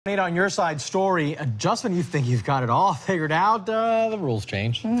Nate, on your side story, just when you think you've got it all figured out, the rules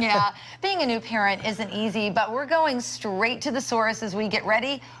change. Yeah, being a new parent isn't easy, but we're going straight to the source as we get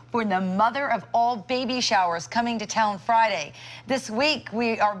ready for the mother of all baby showers coming to town Friday. This week,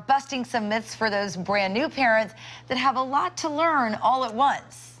 we are busting some myths for those brand new parents that have a lot to learn all at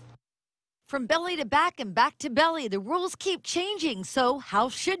once. From belly to back and back to belly, the rules keep changing. So how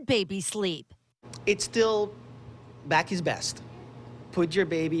should babies sleep? It's still back is best. Put your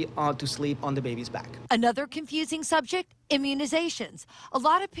baby to sleep on the baby's back. Another confusing subject, immunizations. A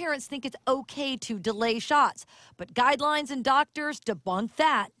lot of parents think it's okay to delay shots, but guidelines and doctors debunk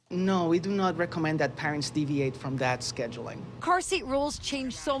that. No, we do not recommend that parents deviate from that scheduling. Car seat rules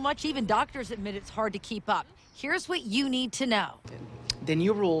change so much, even doctors admit it's hard to keep up. Here's what you need to know. The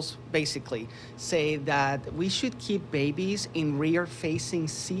new rules basically say that we should keep babies in rear-facing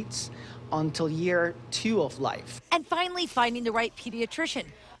seats until year 2 of life. And finally, finding the right pediatrician.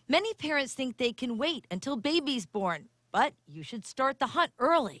 Many parents think they can wait until baby's born, but you should start the hunt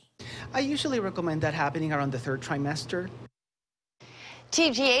early. I usually recommend that happening around the 3rd trimester.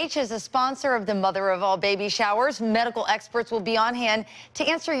 TGH is a sponsor of the Mother of All Baby Showers. Medical experts will be on hand to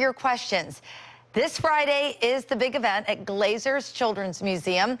answer your questions. This Friday is the big event at Glazer's Children's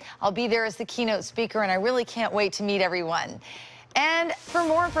Museum. I'll be there as the keynote speaker, and I really can't wait to meet everyone. And for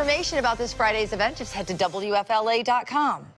more information about this Friday's event, just head to WFLA.com.